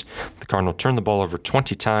apiece. The Cardinal turned the ball over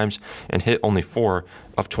 20 times and hit only 4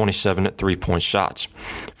 of 27 three-point shots.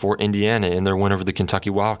 For Indiana in their win over the Kentucky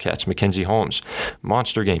Wildcats, Mackenzie Holmes,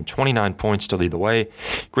 monster game, 29 points to lead the way.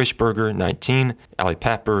 Grace Berger, 19. Allie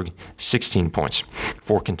Patberg, 16 points.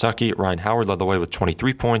 For Kentucky, Ryan Howard led the way with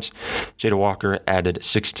 23 points. Jada Walker added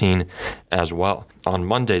 16 as well. On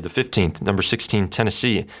Monday, the 15th, number 16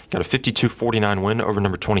 Tennessee got a 52-49 win over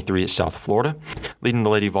number 23 South Florida. Leading the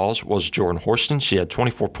Lady Vols was Jordan Horston. She had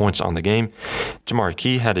 24 points on the game. Tamari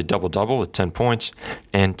Key had a double-double with 10 points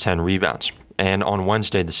and 10 rebounds. And on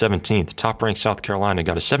Wednesday, the 17th, top-ranked South Carolina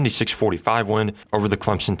got a 76-45 win over the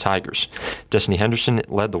Clemson Tigers. Destiny Henderson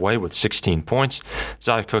led the way with 16 points.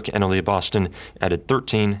 Zia Cook and Aaliyah Boston added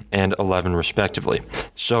 13 and 11 respectively.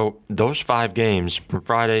 So those 5 games from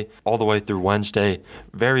Friday all the way through Wednesday,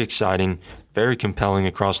 very exciting, very compelling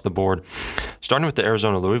across the board. Starting with the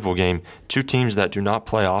Arizona-Louisville game, two teams that do not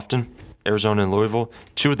play often. Arizona and Louisville,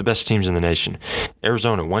 two of the best teams in the nation.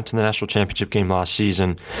 Arizona went to the national championship game last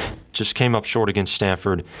season, just came up short against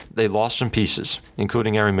Stanford. They lost some pieces,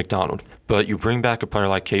 including Ari McDonald. But you bring back a player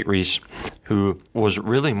like Kate Reese, who was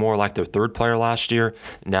really more like their third player last year,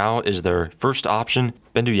 now is their first option.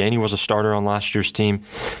 Benduyeni was a starter on last year's team.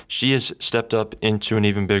 She has stepped up into an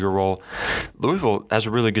even bigger role. Louisville has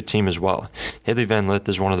a really good team as well. Haley Van Lith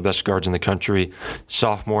is one of the best guards in the country,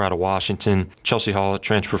 sophomore out of Washington. Chelsea Hall,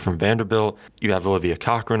 transfer from Vanderbilt. You have Olivia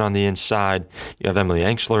Cochran on the inside. You have Emily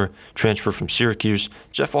Angsler, transfer from Syracuse.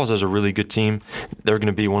 Jeff Walz has a really good team. They're going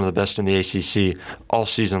to be one of the best in the ACC all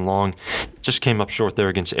season long. Just came up short there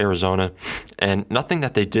against Arizona. And nothing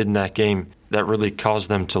that they did in that game that really caused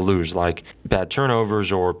them to lose, like bad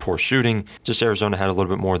turnovers or poor shooting. Just Arizona had a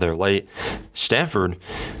little bit more there late. Stanford,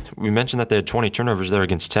 we mentioned that they had 20 turnovers there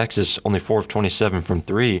against Texas, only 4 of 27 from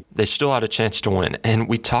 3. They still had a chance to win. And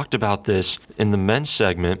we talked about this in the men's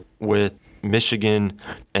segment with Michigan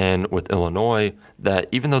and with Illinois, that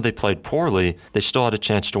even though they played poorly, they still had a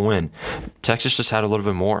chance to win. Texas just had a little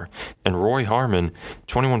bit more. And Roy Harmon,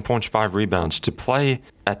 21 points, 5 rebounds. To play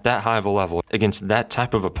at that high of a level against that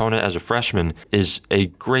type of opponent as a freshman is a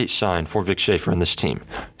great sign for Vic Schaefer and this team.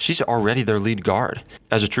 She's already their lead guard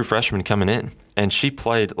as a true freshman coming in, and she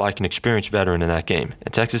played like an experienced veteran in that game.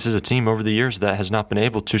 And Texas is a team over the years that has not been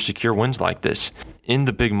able to secure wins like this. In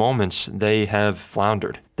the big moments, they have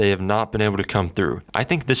floundered. They have not been able to come through. I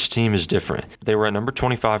think this team is different. They were at number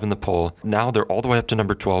 25 in the poll. Now they're all the way up to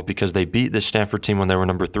number 12 because they beat the Stanford team when they were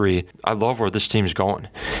number 3. I love where this team's going.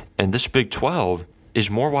 And this Big 12 is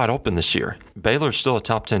more wide open this year. Baylor's still a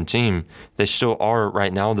top 10 team. They still are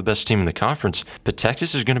right now the best team in the conference, but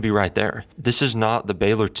Texas is going to be right there. This is not the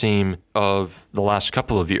Baylor team of the last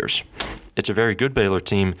couple of years. It's a very good Baylor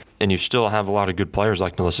team, and you still have a lot of good players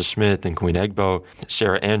like Nalissa Smith and Queen Egbo,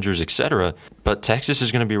 Sarah Andrews, etc. But Texas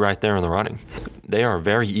is going to be right there in the running. They are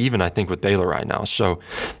very even, I think, with Baylor right now. So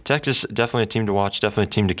Texas, definitely a team to watch, definitely a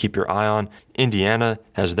team to keep your eye on. Indiana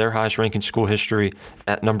has their highest rank in school history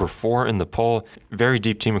at number 4 in the poll. Very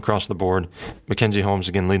deep team across the board. Mackenzie Holmes,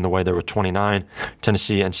 again, leading the way there with 29.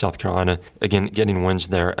 Tennessee and South Carolina, again, getting wins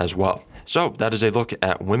there as well. So that is a look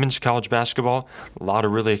at women's college basketball. A lot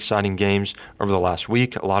of really exciting games over the last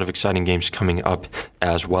week. A lot of exciting games coming up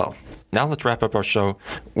as well. Now let's wrap up our show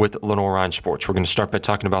with Lenoir-Rhyne sports. We're going to start by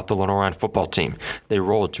talking about the Lenoir-Rhyne football team. They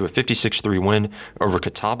rolled to a 56-3 win over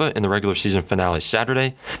Catawba in the regular season finale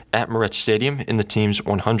Saturday at Moretz Stadium in the team's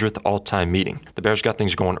 100th all-time meeting. The Bears got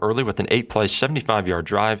things going early with an 8-play, 75-yard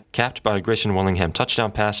drive capped by a Grayson Willingham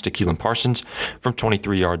touchdown pass to Keelan Parsons from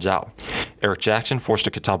 23 yards out. Eric Jackson forced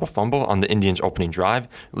a Catawba fumble on the Indians' opening drive,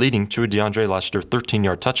 leading to a DeAndre Lester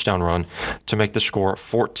 13-yard touchdown run to make the score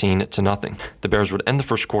 14-0. The Bears would end the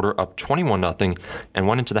first quarter up 21-0 and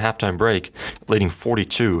went into the halftime break leading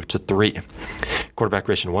 42-3. Quarterback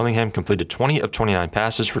Grayson Willingham completed 20 of 29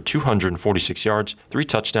 passes for 246 yards, 3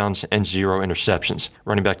 touchdowns, and 0 interceptions.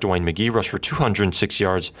 Running back Dwayne McGee rushed for 206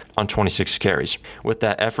 yards on 26 carries. With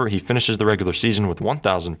that effort, he finishes the regular season with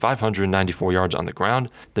 1,594 yards on the ground,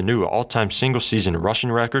 the new all-time single-season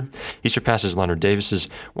rushing record. He surpasses Leonard Davis's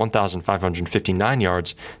 1,559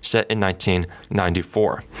 yards set in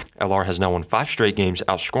 1994. LR has now won 5 straight games,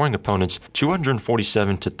 outscoring opponents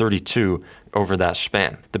 247-32 over that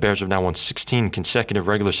span. The Bears have now won 16 consecutive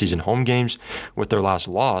regular season home games, with their last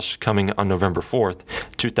loss coming on November 4th,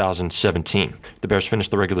 2017. The Bears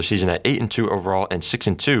finished the regular season at 8-2 overall and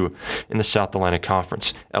 6-2 in the South Atlantic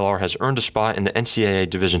Conference. LR has earned a spot in the NCAA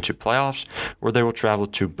Division II playoffs, where they will travel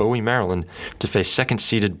to Bowie, Maryland to face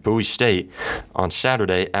second-seeded Bowie State on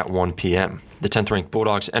Saturday at 1 p.m. The 10th-ranked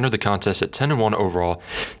Bulldogs enter the contest at 10-1 overall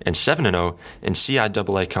and 7-0 in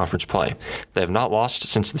CIAA conference play. They have not lost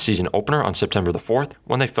since the season opener on September the 4th,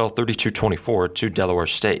 when they fell 32-24 to Delaware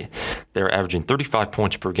State. They are averaging 35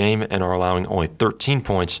 points per game and are allowing only 13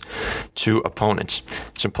 points to opponents.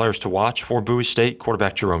 Some players to watch for Bowie State: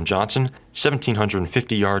 quarterback Jerome Johnson,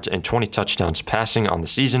 1,750 yards and 20 touchdowns passing on the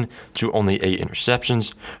season to only 8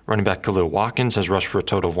 interceptions. Running back Khalil Watkins has rushed for a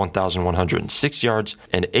total of 1,106 yards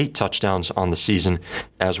and 8 touchdowns on the season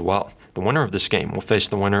as well. The winner of this game will face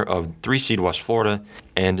the winner of 3-seed West Florida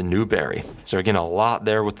and Newberry. So again, a lot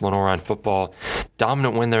there with Lenoir-Rhyne football.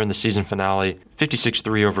 Dominant win there in the season finale,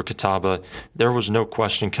 56-3 over Catawba. There was no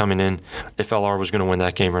question coming in if LR was going to win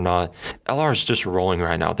that game or not. LR is just rolling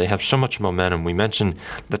right now. They have so much momentum. We mentioned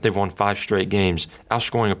that they've won 5 straight games,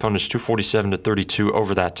 outscoring opponents 247-32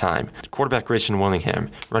 over that time. Quarterback Grayson Willingham,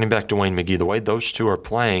 running back Dwayne McGee, the way those two are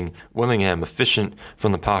playing, Willingham efficient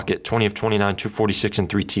from the pocket, 20 of 29, 246 and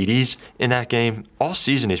 3 TDs in that game. All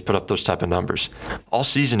season he's put up those type of numbers. All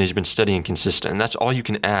season he's been steady and consistent, and that's all you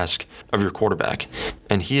can ask of your quarterback.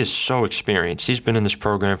 And he is so experienced. He's been in this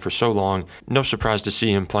program for so long. No surprise to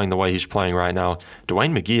see him playing the way he's playing right now.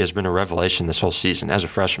 Dwayne McGee has been a revelation this whole season as a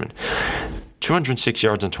freshman. 206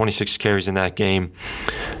 yards and 26 carries in that game.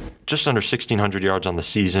 Just under 1,600 yards on the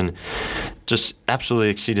season. Just absolutely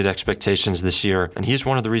exceeded expectations this year, and he's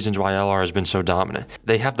one of the reasons why LR has been so dominant.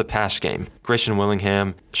 They have the pass game. Grayson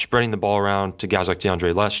Willingham spreading the ball around to guys like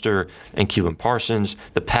DeAndre Lester and Keelan Parsons.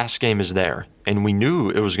 The pass game is there, and we knew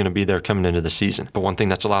it was going to be there coming into the season. But one thing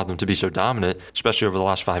that's allowed them to be so dominant, especially over the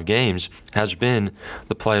last 5 games, has been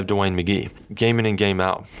the play of Dwayne McGee. Game in and game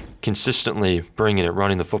out, consistently bringing it,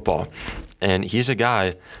 running the football. And he's a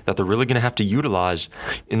guy that they're really going to have to utilize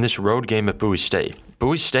in this road game at Bowie State.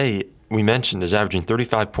 Bowie State, we mentioned, is averaging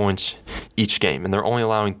 35 points each game, and they're only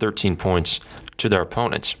allowing 13 points to their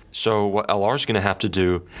opponents. So what LR is going to have to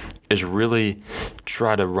do is really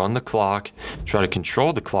try to run the clock, try to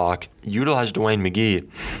control the clock, utilize Dwayne McGee,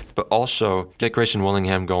 but also get Grayson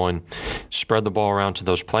Willingham going, spread the ball around to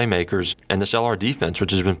those playmakers. And this LR defense,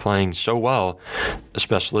 which has been playing so well,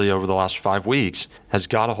 especially over the last 5 weeks, has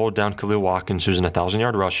got to hold down Khalil Watkins, who's an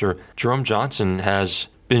 1,000-yard rusher. Jerome Johnson has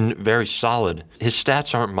been very solid. His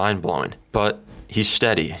stats aren't mind-blowing, but he's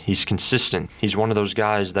steady. He's consistent. He's one of those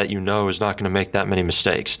guys that you know is not going to make that many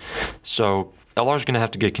mistakes. So LR is going to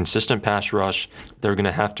have to get consistent pass rush. They're going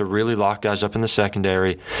to have to really lock guys up in the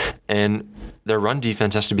secondary. And their run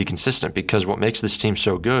defense has to be consistent, because what makes this team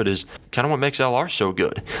so good is kind of what makes LR so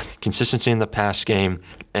good. Consistency in the pass game,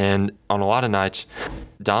 and on a lot of nights,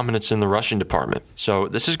 dominance in the rushing department. So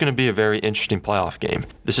this is going to be a very interesting playoff game.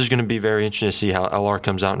 This is going to be very interesting to see how LR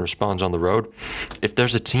comes out and responds on the road. If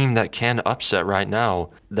there's a team that can upset right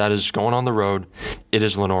now that is going on the road, it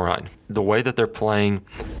is Lenoir-Rhyne. The way that they're playing,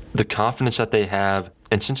 the confidence that they have,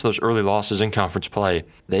 and since those early losses in conference play,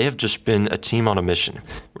 they have just been a team on a mission,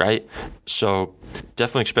 right? So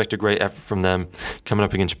definitely expect a great effort from them coming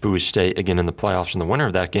up against Bowie State again in the playoffs. And the winner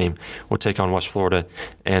of that game will take on West Florida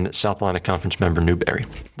and South Atlantic Conference member Newberry.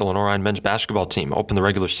 The Lenoir-Rhyne men's basketball team opened the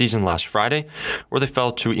regular season last Friday, where they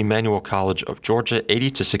fell to Emmanuel College of Georgia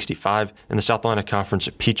 80-65 in the South Atlantic Conference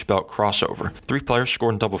Peach Belt crossover. 3 players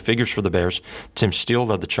scored in double figures for the Bears. Tim Steele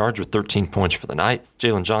led the charge with 13 points for the night.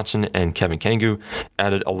 Jalen Johnson and Kevin Kangu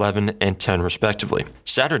added 11 and 10 respectively.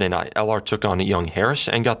 Saturday night, LR took on Young Harris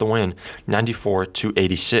and got the win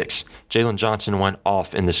 94-86. Jalen Johnson went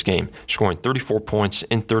off in this game, scoring 34 points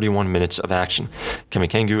in 31 minutes of action. Kevin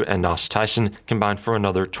Kangu and Nas Tyson combined for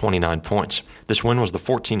another 29 points. This win was the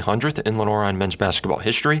 1,400th in Lenoir-Rhyne men's basketball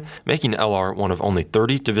history, making LR one of only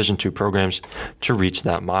 30 Division II programs to reach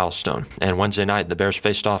that milestone. And Wednesday night, the Bears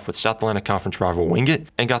faced off with South Atlantic Conference rival Wingate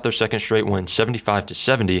and got their second straight win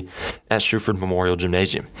 75-70 at Shrewford Memorial Gymnasium.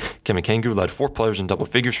 Gymnasium. Kevin Kangu led 4 players in double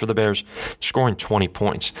figures for the Bears, scoring 20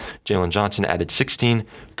 points. Jalen Johnson added 16.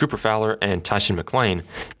 Cooper Fowler and Tyson McLean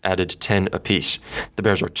added 10 apiece. The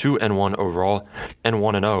Bears are 2-1 overall and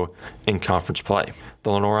 1-0 in conference play. The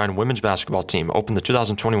Lenoir-Rhyne women's basketball team opened the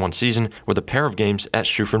 2021 season with a pair of games at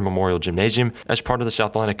Shuford Memorial Gymnasium as part of the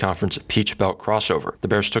South Atlantic Conference Peach Belt crossover. The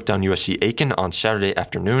Bears took down USC Aiken on Saturday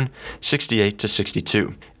afternoon,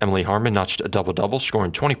 68-62. Emily Harmon notched a double-double,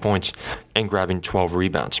 scoring 20 points and grabbing 12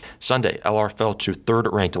 rebounds. Sunday, LR fell to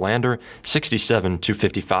third-ranked Lander,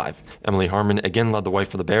 67-55. Emily Harmon again led the way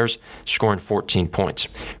for the Bears, scoring 14 points.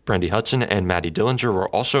 Brandy Hudson and Maddie Dillinger were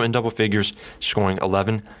also in double figures, scoring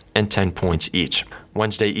 11 and 10 points each.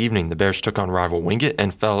 Wednesday evening, the Bears took on rival Wingate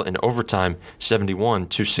and fell in overtime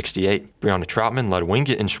 71-68. Brianna Troutman led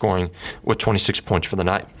Wingate in scoring with 26 points for the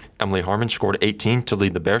night. Emily Harmon scored 18 to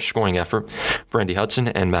lead the Bears' scoring effort. Brandy Hudson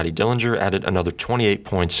and Maddie Dillinger added another 28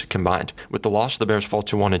 points combined. With the loss, the Bears fall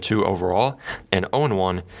to 1-2 overall and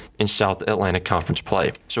 0-1 in South Atlantic Conference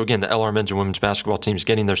play. So again, the LR men's and women's basketball teams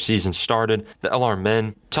getting their season started. The LR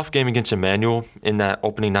men, tough game against Emmanuel in that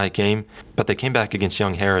opening night game, but they came back against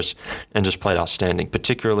Young Harris and just played outstanding,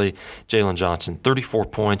 particularly Jalen Johnson, 34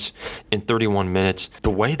 points in 31 minutes.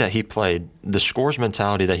 The way that he played, the scores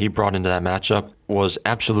mentality that he brought into that matchup was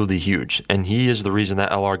absolutely huge, and he is the reason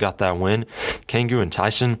that LR got that win. Kangu and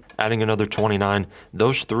Tyson adding another 29.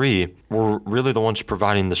 Those three were really the ones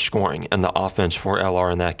providing the scoring and the offense for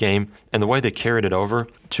LR in that game, and the way they carried it over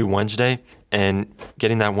to Wednesday and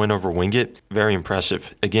getting that win over Wingate, very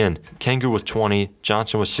impressive. Again, Kangu with 20,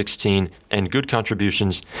 Johnson with 16, and good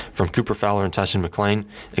contributions from Cooper Fowler and Tyson McLean,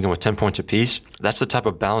 again with 10 points apiece. That's the type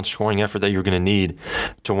of balanced scoring effort that you're going to need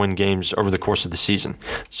to win games over the course of the season.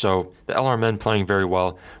 So the LR men playing very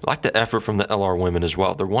well. I like the effort from the LR women as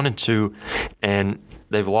well. They're 1-2, and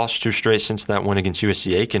they've lost 2 straight since that win against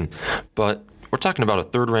USC Aiken, but we're talking about a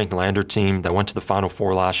third-ranked Lander team that went to the Final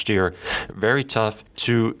Four last year. Very tough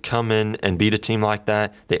to come in and beat a team like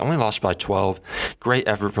that. They only lost by 12. Great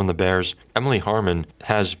effort from the Bears. Emily Harmon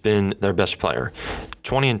has been their best player.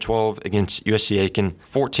 20-12 against USC Aiken,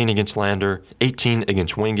 14 against Lander, 18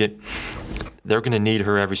 against Wingate. They're going to need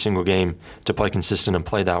her every single game to play consistent and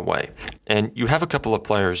play that way. And you have a couple of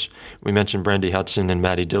players, we mentioned Brandy Hudson and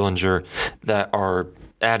Maddie Dillinger, that are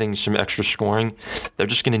adding some extra scoring. They're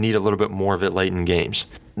just going to need a little bit more of it late in games.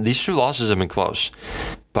 These 2 losses have been close.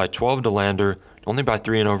 By 12 to Lander, only by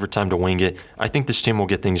 3 in overtime to Wingate. I think this team will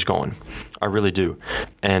get things going. I really do.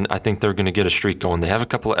 And I think they're going to get a streak going. They have a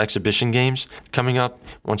couple of exhibition games coming up.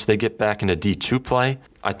 Once they get back into D2 play,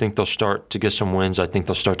 I think they'll start to get some wins. I think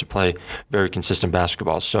they'll start to play very consistent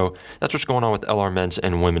basketball. So that's what's going on with LR men's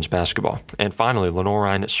and women's basketball. And finally,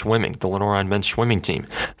 Lenoir-Rhyne swimming. The Lenoir-Rhyne men's swimming team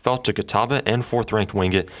fell to Catawba and 4th-ranked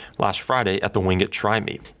Wingate last Friday at the Wingate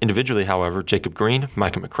Tri-Meet. Individually, however, Jacob Green,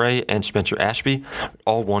 Micah McCray, and Spencer Ashby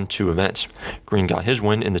all won 2 events. Green got his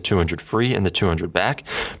win in the 200 free and the 200 back.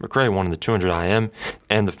 McCray won in the 200 IM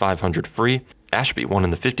and the 500 free. Ashby won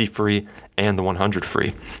in the 50 free and the 100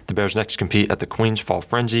 free. The Bears next compete at the Queens Fall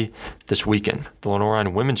Frenzy this weekend. The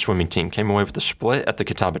Lenoir-Rhyne women's swimming team came away with a split at the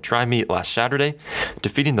Catawba Tri-Meet last Saturday,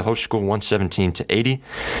 defeating the host school 117-80,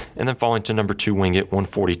 and then falling to number 2 Wingate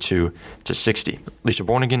 142-60. Lisa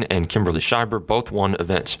Bornigan and Kimberly Schreiber both won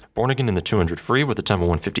events. Bornigan in the 200 free with a time of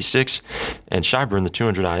 156, and Schreiber in the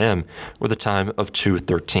 200 IM with a time of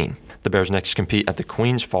 2:13. The Bears next compete at the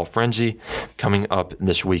Queens Fall Frenzy coming up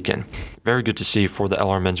this weekend. Very good to see for the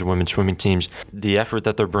LR men's and women's swimming teams, the effort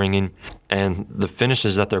that they're bringing and the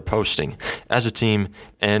finishes that they're posting as a team.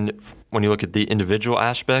 And when you look at the individual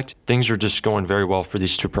aspect, things are just going very well for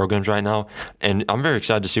these 2 programs right now. And I'm very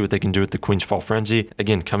excited to see what they can do at the Queens Fall Frenzy.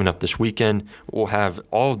 Again, coming up this weekend, we'll have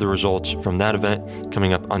all of the results from that event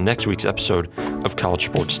coming up on next week's episode of College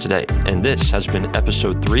Sports Today. And this has been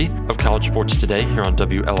episode 3 of College Sports Today here on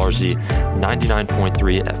WLRZ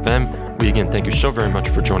 99.3 FM. We again thank you so very much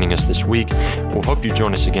for joining us this week. We'll hope you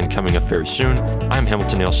join us again coming up very soon. I'm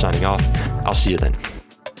Hamilton Neill signing off. I'll see you then.